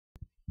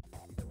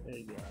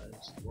Hey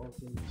guys,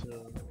 welcome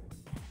to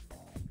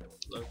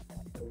the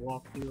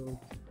walkthrough of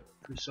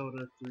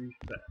Persona 3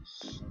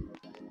 Fest.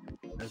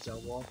 As I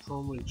walk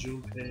home with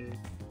Junpei,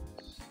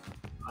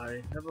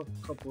 I have a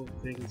couple of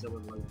things I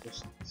would like to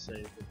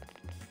say.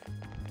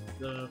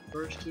 The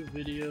first two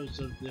videos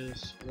of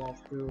this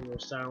walkthrough were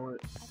silent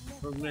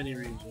for many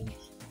reasons.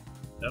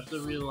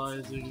 After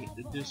realizing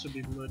that this would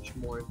be much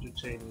more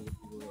entertaining with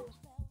a little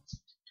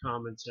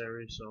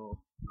commentary, so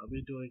I'll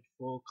be doing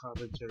full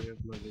commentary of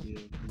my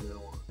video from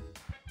now on.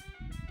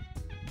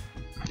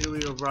 Here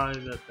we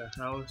arrive at the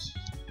house,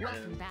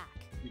 and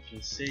we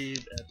can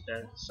save at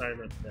that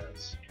sign-up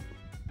desk.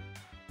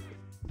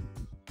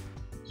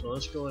 So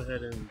let's go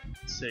ahead and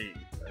save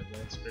as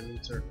I'm spinning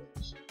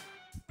circles.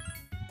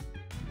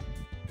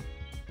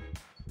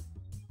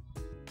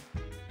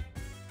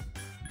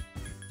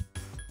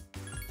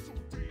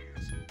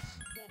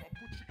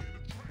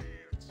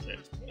 Okay,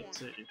 let's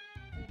see.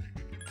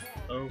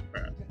 Oh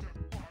crap,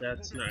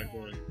 that's not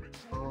good.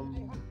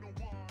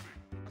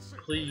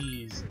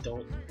 Please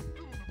don't.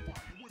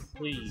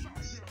 Please.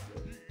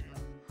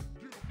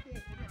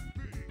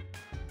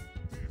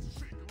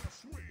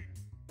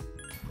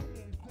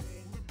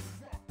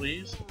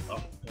 Please?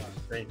 Oh god,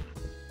 thank you.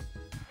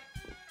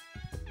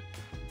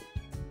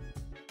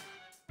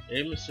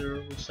 Hey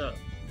Monsieur, what's up?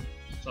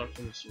 Let's talk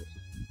to Monsieur.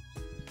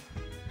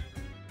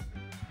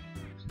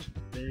 It's too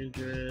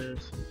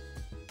dangerous.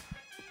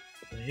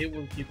 I hate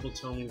when people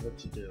tell me what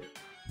to do. I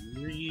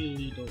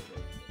really don't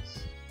like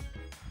this.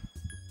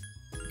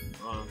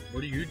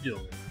 What are you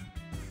doing?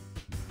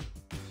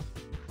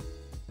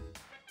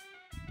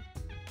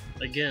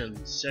 Again,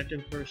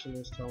 second person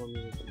is telling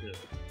me what to do.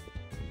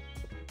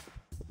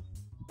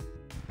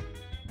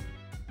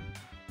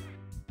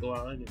 Go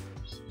out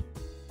anyways.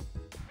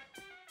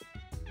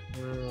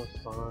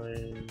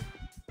 Fine.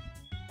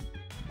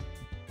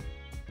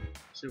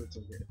 See what's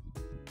in here.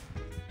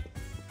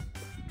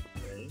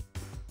 Okay.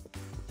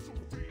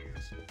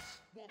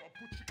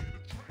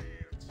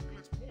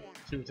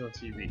 See what's on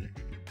TV.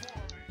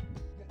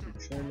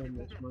 Patrolman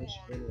with my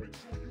spinner.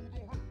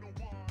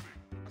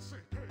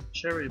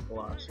 Cherry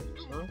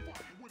blossoms, huh?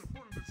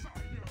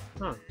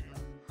 Huh.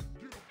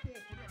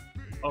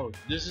 Oh,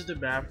 this is the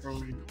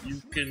bathroom.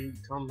 You can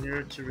come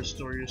here to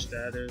restore your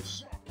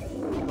status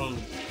from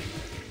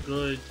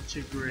good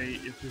to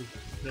great if you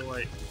feel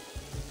like.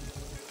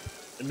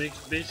 It makes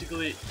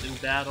basically in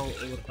battle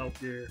it would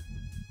help your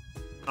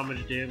how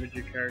much damage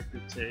your character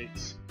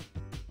takes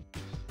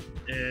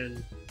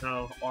and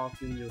how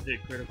often you'll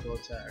hit critical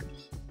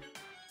attacks.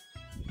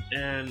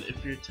 And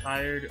if you're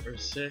tired or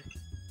sick,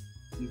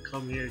 you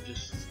come here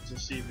just to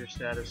see if your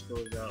status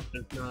goes up.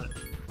 If not,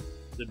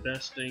 the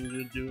best thing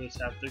you do is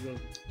have to go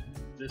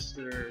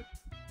visit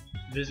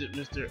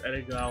Mr.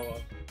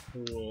 Edogawa,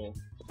 who will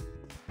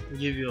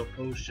give you a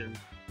potion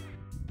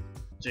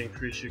to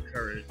increase your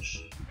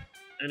courage.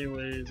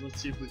 Anyways,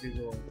 let's see if we can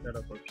go and head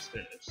up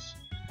upstairs.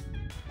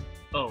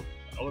 Oh,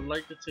 I would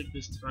like to take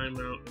this time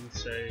out and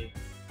say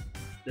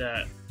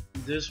that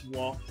this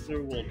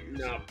walkthrough will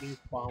not be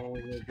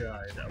following a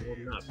guide. I will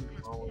not be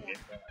following a guide.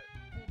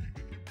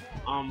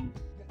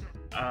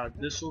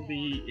 This will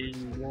be a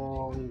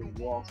long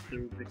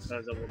walkthrough because I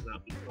will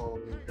not be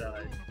following a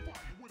guide.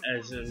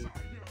 As in,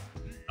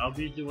 I'll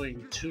be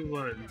doing 2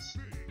 runs.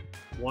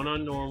 One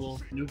on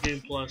normal, New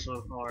Game Plus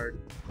on hard,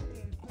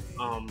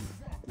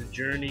 the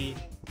journey,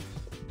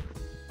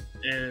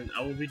 and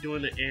I will be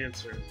doing the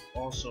answer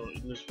also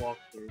in this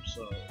walkthrough,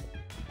 so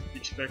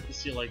expect to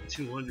see like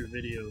 200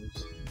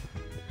 videos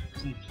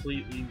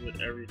completely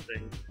with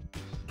everything.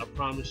 I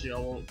promise you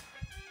I'll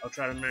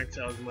try to max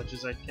out as much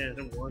as I can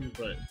in one,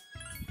 but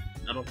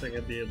I don't think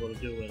I'd be able to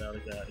do it without a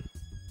guide.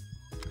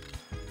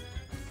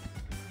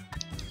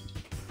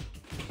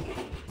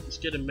 Let's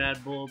get a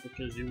Mad Bull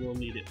because you will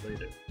need it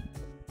later.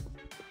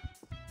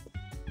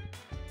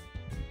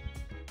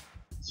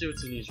 Let's see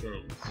what's in these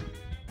rooms.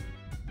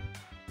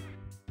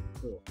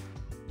 Cool.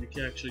 You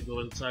can actually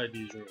go inside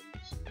these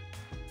rooms.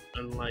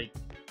 Unlike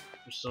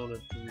Persona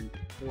 3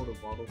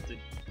 Portable, I don't think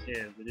you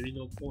can, but there's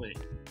no point.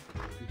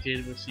 You can't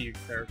even see your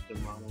character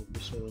model in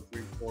Persona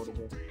 3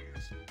 Portable.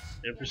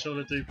 And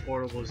Persona 3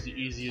 Portable is the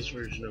easiest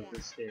version of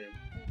this game.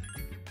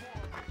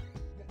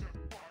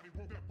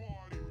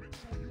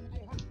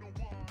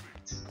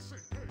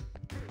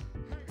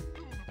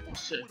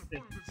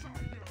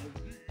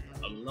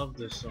 I love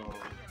this song.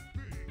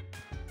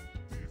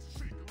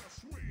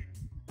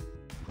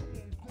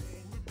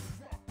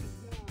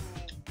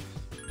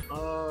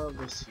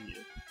 Let's see.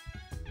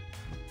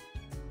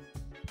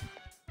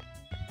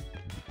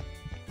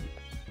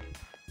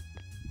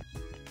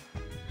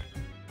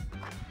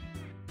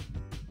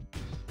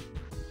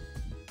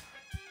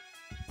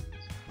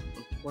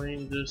 I'm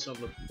playing this on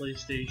the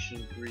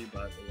PlayStation 3,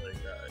 by the way,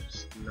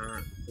 guys,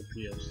 not the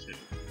PS2.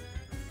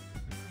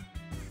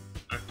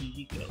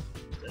 Akihiko,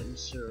 then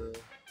sir.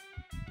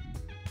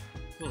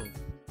 Damn.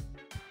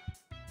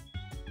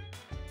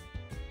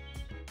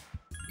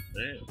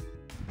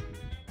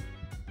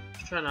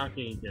 Let's try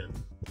knocking again.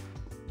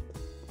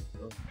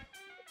 Oh,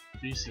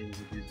 he seems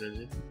to be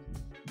busy.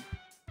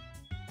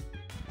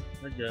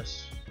 I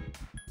guess.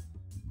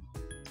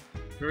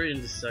 Very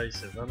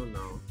indecisive. I don't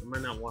know. I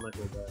might not want to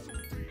go back.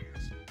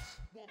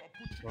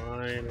 Fine,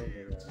 I'll go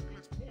back.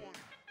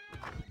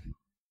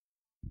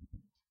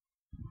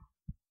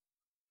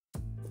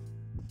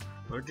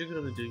 Aren't you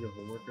gonna do your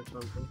homework or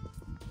something?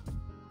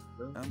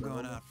 No? I'm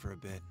going out for a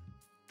bit.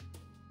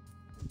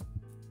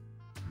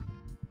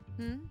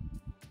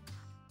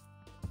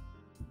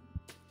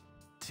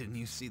 Didn't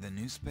you see the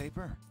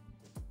newspaper?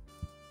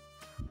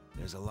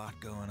 There's a lot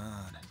going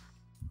on.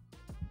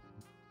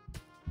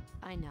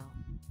 I know.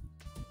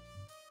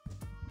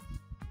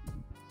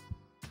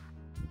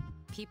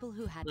 People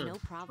who had no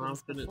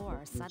problems before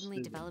are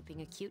suddenly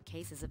developing acute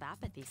cases of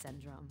apathy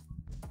syndrome.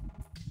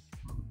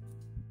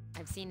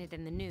 I've seen it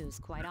in the news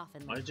quite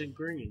often. Agent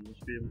Green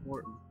must be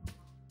important.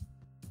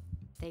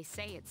 They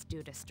say it's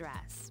due to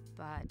stress,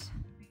 but...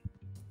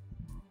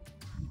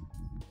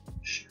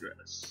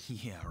 Stress.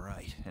 Yeah,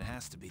 right. It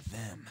has to be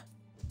them.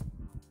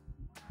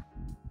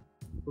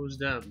 Who's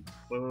them?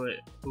 Wait.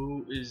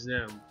 Who is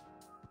them?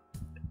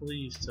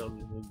 Please tell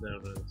me who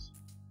them is.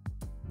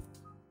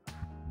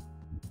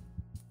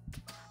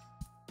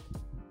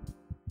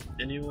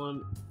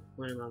 Anyone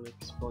plan on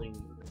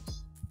explaining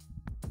this?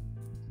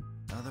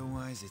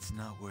 Otherwise, it's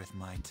not worth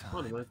my time. Oh,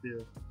 it might be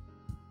a...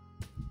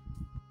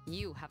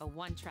 You have a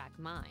one-track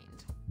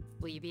mind.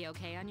 Will you be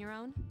okay on your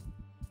own?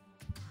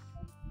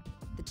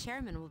 The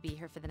chairman will be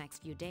here for the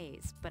next few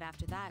days, but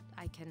after that,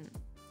 I can...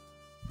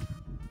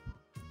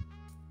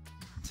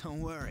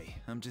 Don't worry,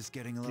 I'm just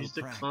getting a little He's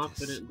the practice.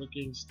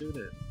 confident-looking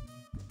student.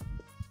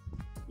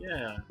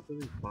 Yeah, he'll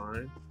be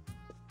fine.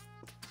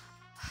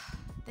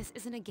 This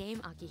isn't a game,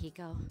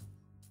 Akihiko.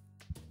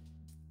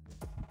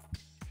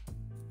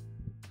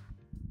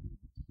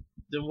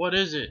 Then what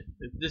is it?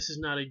 If this is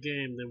not a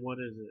game, then what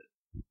is it?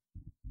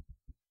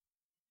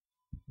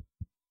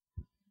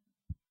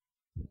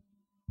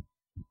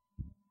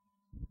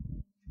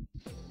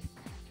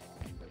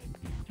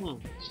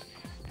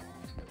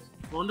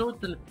 I wonder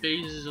what the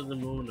phases of the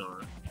moon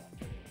are.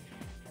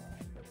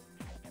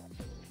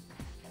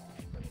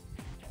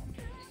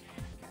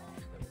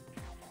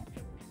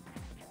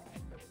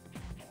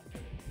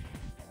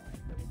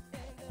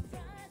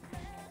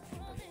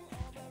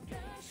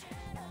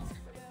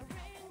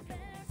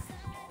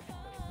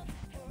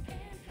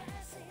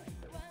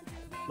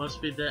 Must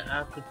be that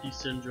apathy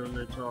syndrome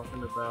they're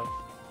talking about.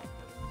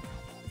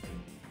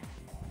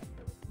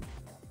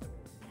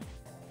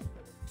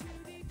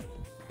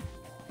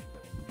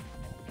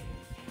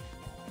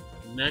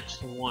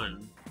 Next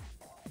one.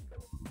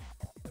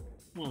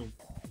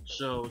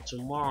 So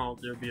tomorrow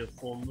there'll be a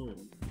full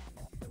moon.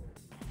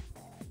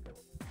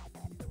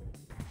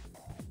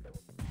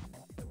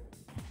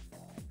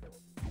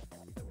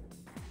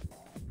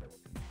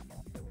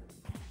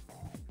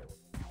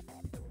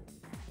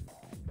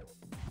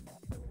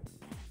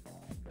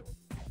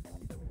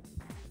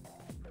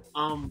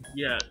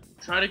 Yeah,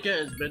 try to get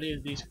as many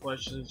of these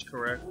questions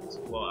correct.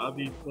 Well, I'll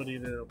be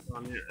putting it up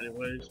on here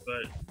anyways,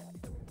 but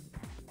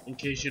in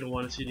case you don't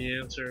want to see the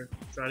answer,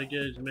 try to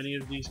get as many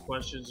of these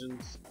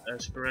questions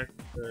as correct,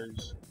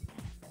 because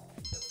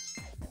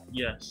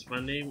yes, my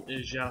name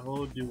is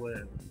Xiahou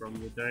Duan from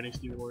the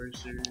Dynasty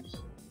Warriors series.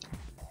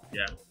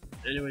 Yeah,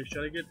 anyways,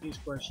 try to get these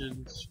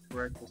questions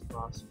correct as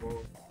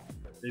possible.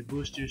 They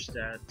boost your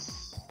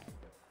stats.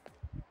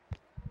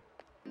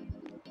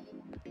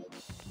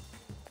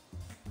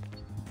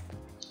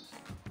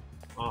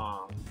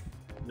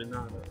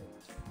 Minato.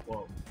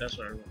 Well, that's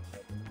what I wrote.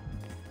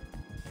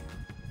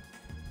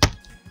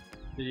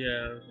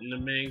 Yeah, in the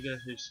manga,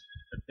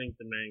 I think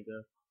the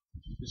manga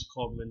is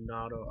called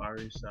Minato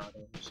Arisado,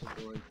 or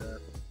something like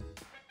that.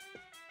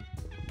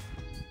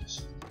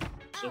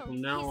 So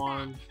from now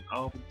on,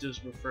 I'll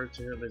just refer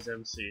to him as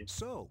MC.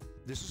 So,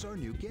 this is our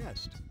new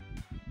guest.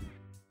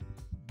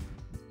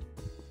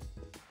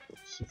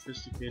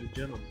 Sophisticated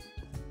gentleman.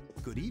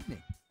 Good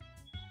evening.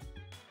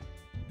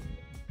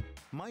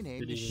 My name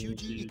Good is evening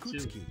to Shuji you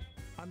too. Ikutsuki.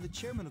 I'm the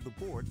chairman of the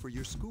board for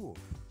your school.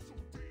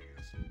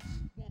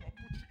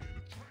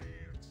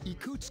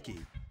 Ikutsuki.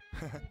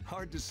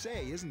 Hard to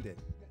say, isn't it?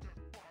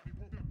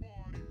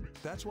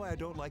 That's why I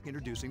don't like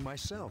introducing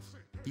myself.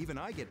 Even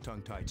I get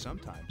tongue-tied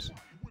sometimes.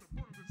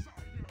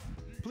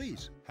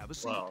 Please, have a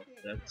seat. Wow,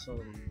 that's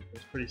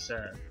pretty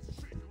sad.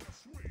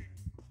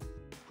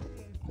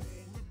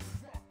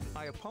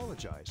 I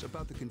apologize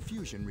about the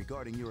confusion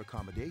regarding your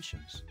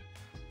accommodations.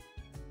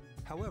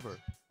 However,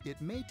 it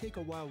may take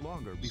a while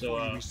longer before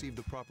you receive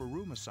the proper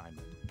room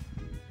assignment.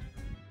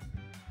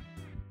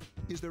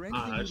 Is there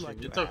anything you'd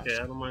like to ask? It's okay,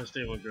 I don't mind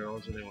staying with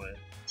girls anyway.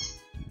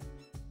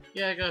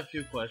 Yeah, I got a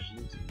few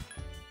questions.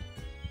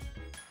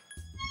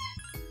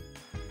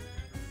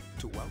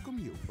 To welcome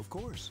you, of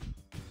course.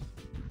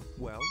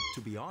 Well,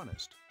 to be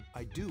honest,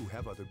 I do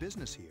have other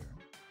business here.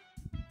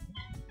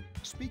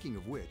 Speaking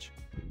of which,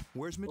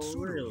 where's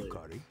Mitsuru, really?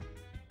 Yukari?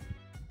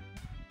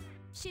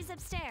 She's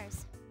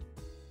upstairs.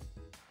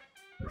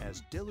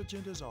 As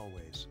diligent as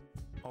always,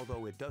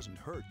 although it doesn't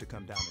hurt to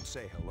come down and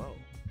say hello.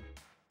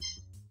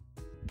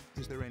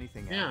 Is there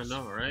anything Yeah, else? I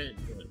know, right?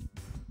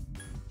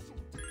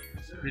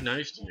 Be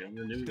nice to you, I'm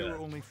the new There guy. are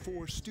only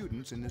 4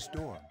 students in this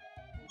dorm.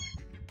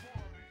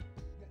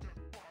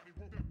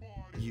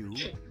 You,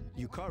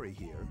 Yukari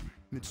here,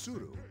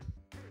 Mitsuru,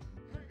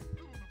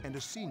 and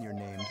a senior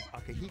named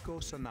Akihiko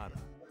Sanada.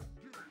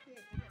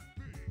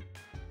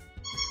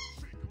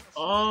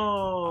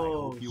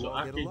 Oh, hope you so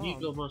all get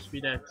Akihiko along. must be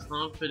that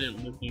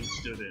confident-looking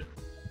student.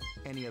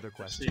 Any other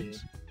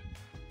questions?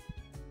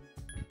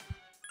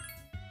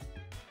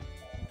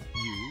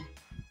 You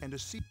and a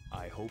C.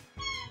 I hope.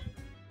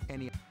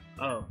 Any.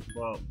 Oh,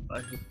 well,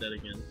 I hit that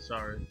again.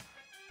 Sorry.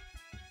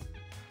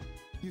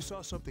 You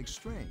saw something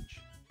strange.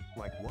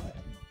 Like what?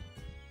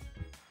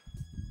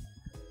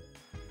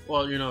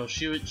 Well, you know,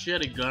 she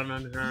had a gun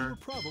on You her. were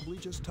probably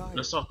just tired.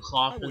 I saw I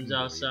coffins wouldn't worry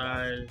about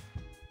outside.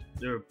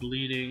 They were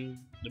bleeding.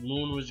 The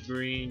moon was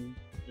green.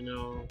 You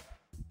know,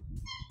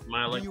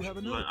 my Do you have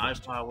another my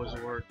question? iPod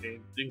wasn't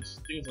working. Things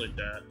like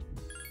that.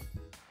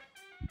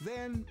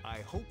 Then I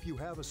hope you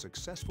have a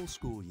successful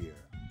school year.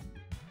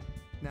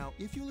 Now,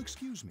 if you'll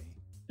excuse me,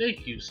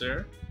 Thank you,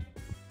 sir.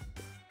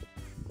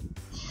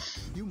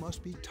 you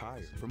must be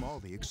tired from all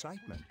the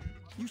excitement.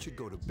 You should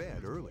go to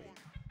bed early.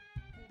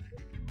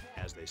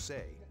 As they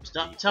say,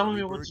 Stop the telling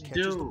me early what bird to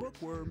catches the do.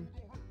 bookworm.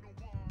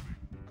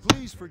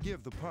 Please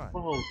forgive the pun.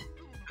 Oh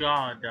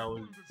God, that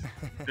was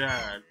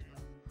bad.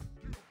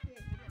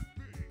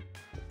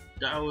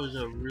 That was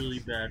a really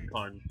bad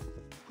pun.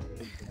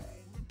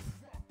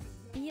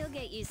 You'll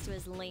get used to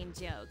his lame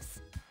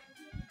jokes.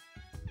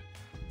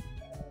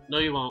 No,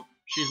 you won't.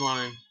 She's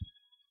lying.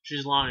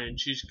 She's lying.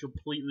 She's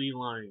completely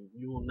lying.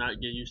 You will not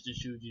get used to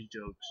Shuji's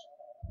jokes.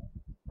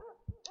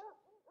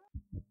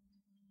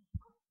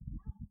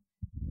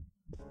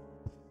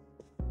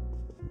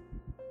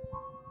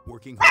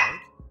 Working hard?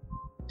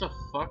 What the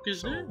fuck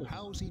is So, this?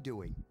 how's he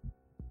doing?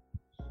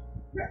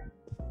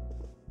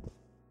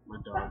 My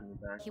dog in the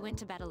back. He went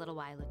to bed a little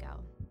while ago.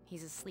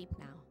 He's asleep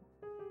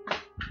now.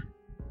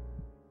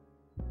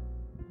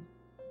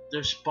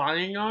 They're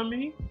spying on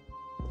me?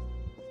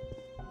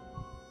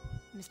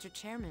 Mr.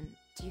 Chairman,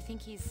 do you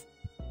think he's...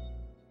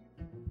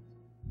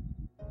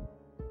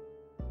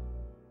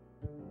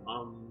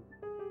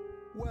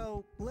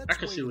 Well, I let's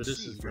can wait see where and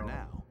this see is for going.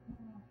 now.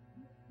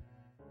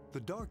 The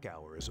dark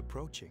hour is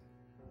approaching.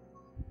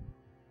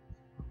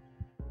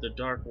 The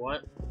dark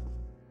what?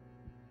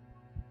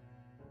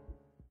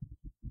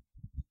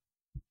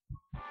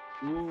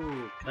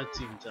 Ooh,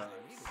 cutscene time.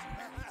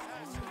 That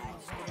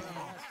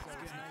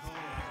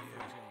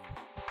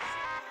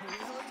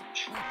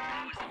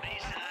was the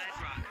Bayside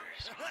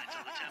Rockers. Well, that's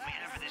all the time we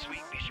have for this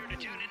week. Be sure to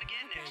tune in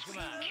again next week.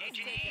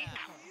 KJ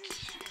out.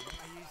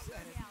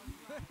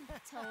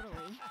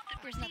 Totally. The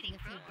preceding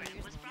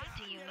program was brought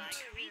to you by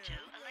Carrijo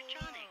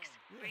Electronics,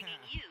 bringing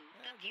you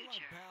the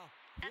future.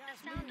 At the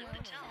sound of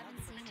the tone,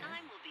 the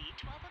time will be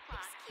 12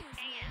 o'clock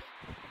a.m.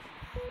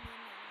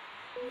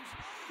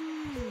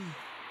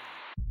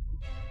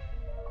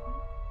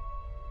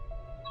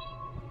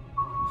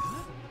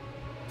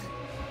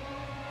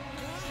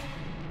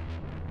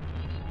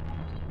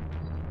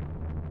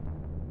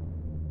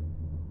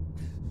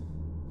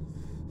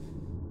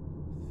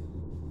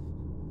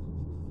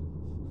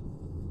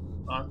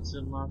 Lots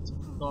and lots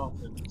of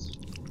dolphins.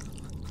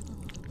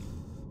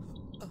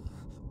 What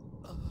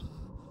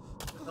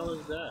the hell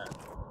is that?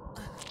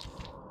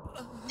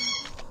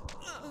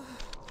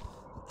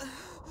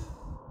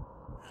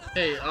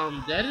 Hey,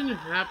 that didn't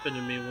happen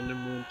to me when the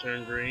moon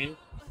turned green.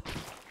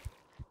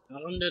 How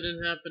come that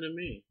didn't happen to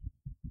me?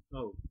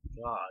 Oh,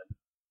 God.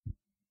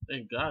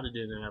 Thank God it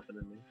didn't happen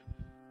to me.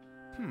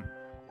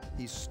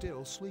 He's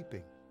still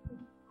sleeping.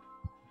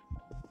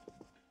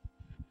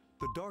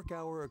 The dark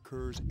hour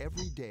occurs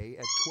every day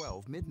at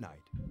 12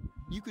 midnight.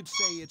 You could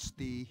say it's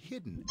the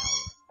hidden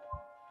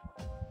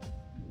hour.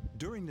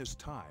 During this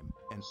time,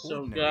 an So,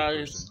 ordinary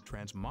guys,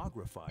 person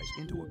transmogrifies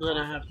into a I'm gonna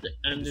coffin have to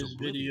and end is this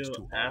video oblivious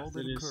to all after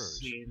that this occurs.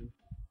 scene.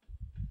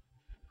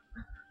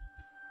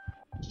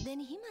 Then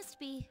he must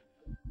be...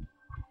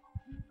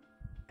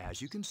 As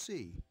you can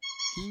see,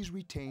 he's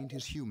retained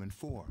his human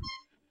form.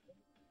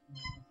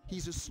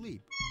 He's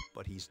asleep,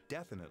 but he's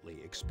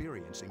definitely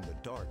experiencing the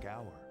dark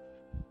hour.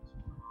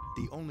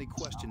 The only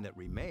question that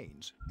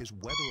remains is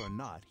whether or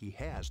not he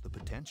has the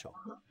potential.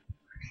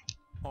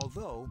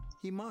 Although,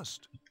 he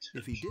must.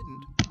 If he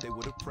didn't, they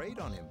would have preyed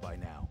on him by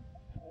now.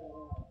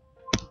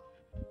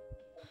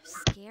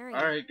 scary.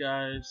 Alright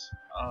guys,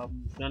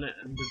 I'm gonna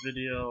end the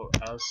video.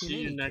 I'll see In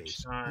you any next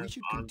case, time we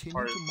should on continue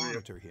part to 3 of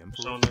monitor him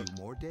for a Persona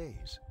few more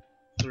days.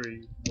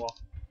 3. Well,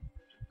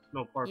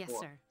 no, part Yes,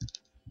 4. sir.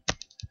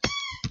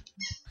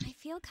 I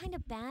feel kind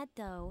of bad,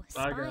 though,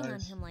 Bye, spying on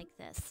guys. him like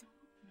this.